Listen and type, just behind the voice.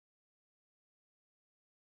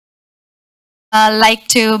like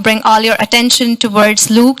to bring all your attention towards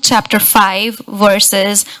Luke chapter 5,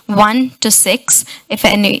 verses 1 to 6.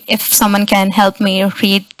 If someone can help me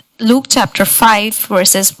read Luke chapter 5,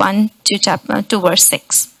 verses 1 to verse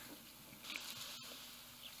 6.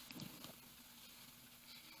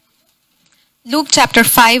 Luke chapter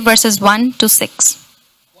 5, verses 1 to 6.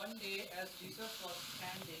 One day, as Jesus was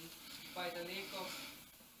standing by the lake of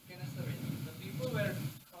Gennesaret, the people were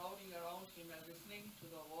crowding around him and listening to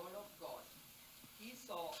the word of God. He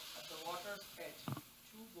saw at the water's edge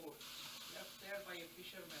 2 boats left there by a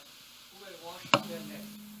fisherman who were washing their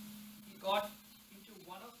nets. He got into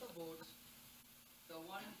one of the boats, the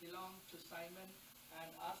one belonged to Simon, and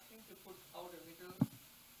asked him to put out a little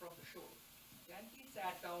from the shore. Then he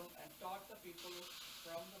sat down and taught the people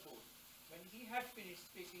from the boat. When he had finished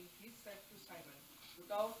speaking, he said to Simon, "Put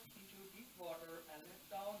out into deep water and let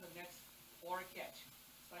down the nets for a catch."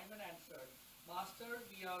 Simon answered, "Master,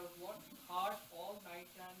 we are worked hard all night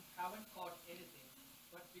and haven't caught anything.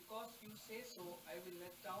 But because you say so, I will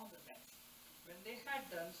let down the nets." When they had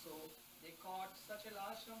done so, they caught such a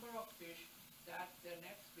large number of fish that their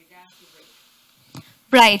nets began to break.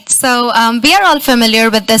 Right. So we are all familiar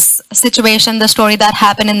with this situation, the story that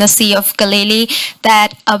happened in the Sea of Galilee,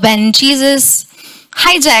 that when Jesus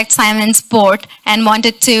hijacked Simon's boat and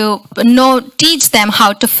wanted to teach them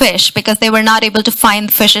how to fish because they were not able to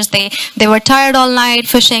find fishes. They were tired all night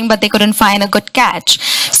fishing, but they couldn't find a good catch.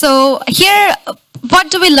 So here,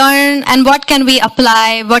 what do we learn and what can we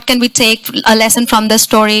apply? What can we take a lesson from this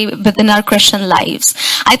story within our Christian lives?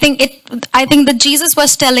 I think that Jesus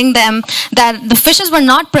was telling them that the fishes were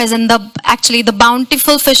not present. The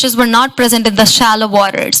bountiful fishes were not present in the shallow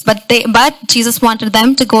waters, but Jesus wanted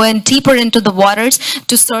them to go in deeper into the waters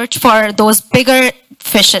to search for those bigger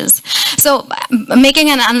fishes. So, making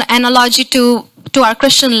an analogy to our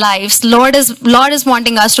Christian lives, Lord is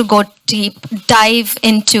wanting us to go deep, dive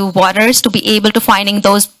into waters to be able to finding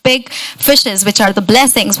those big fishes, which are the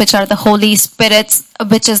blessings, which are the Holy Spirits,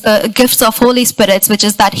 which is the gifts of Holy Spirits, which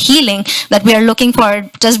is that healing that we are looking for,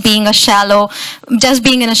 just being in a shallow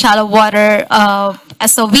water.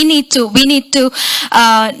 So we need to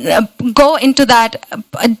go into that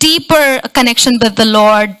deeper connection with the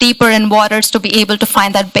Lord, deeper in waters to be able to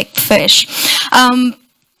find that big fish.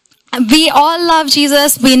 We all love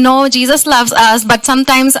Jesus. We know Jesus loves us, but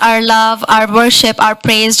sometimes our love, our worship, our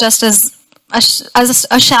praise just is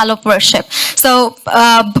a shallow worship. So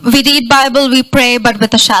we read Bible, we pray, but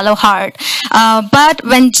with a shallow heart. But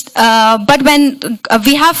when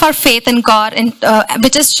we have our faith in God,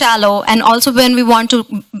 which is shallow, and also when we want to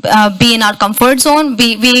be in our comfort zone,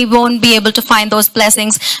 we won't be able to find those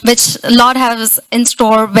blessings which Lord has in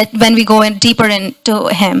store when we go in deeper into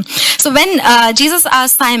Him. So when Jesus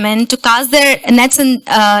asked Simon to cast their nets in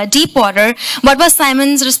deep water, what was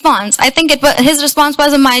Simon's response? I think his response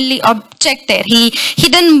was a mildly objected. He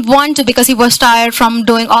didn't want to because he was tired from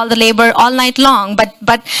doing all the labor all night long.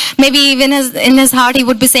 But maybe even in his heart he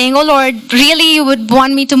would be saying, "Oh Lord, really you would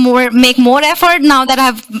want me to make more effort now that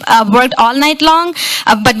I've worked all night long,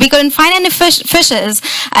 but we couldn't find any fishes,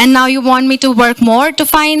 and now you want me to work more to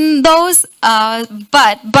find those?"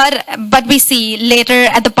 But we see later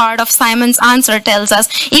at the part of Simon's answer tells us,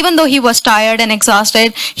 even though he was tired and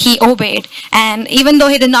exhausted, he obeyed, and even though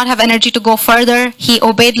he did not have energy to go further, he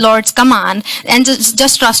obeyed Lord's command and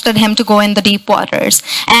just trusted Him to go in the deep waters.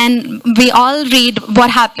 And we all read what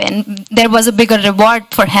happened. There was a bigger reward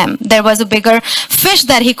for him. There was a bigger fish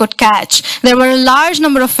that he could catch. There were a large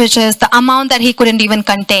number of fishes, the amount that he couldn't even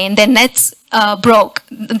contain. Their nets broke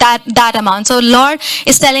that amount. So Lord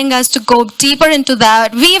is telling us to go deeper into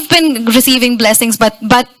that. We've been receiving blessings, but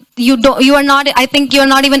you are not, I think you're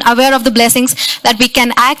not even aware of the blessings that we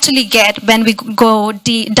can actually get when we go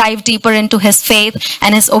dive deeper into His faith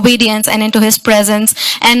and His obedience and into His presence,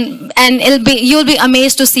 and you'll be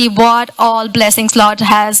amazed to see what all blessings Lord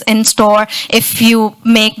has in store if you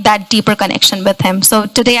make that deeper connection with Him. So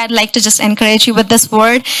today I'd like to just encourage you with this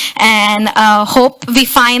word, and hope we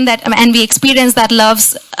find that and we experience that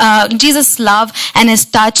Jesus' love and His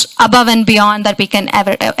touch above and beyond that we can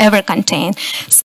ever contain.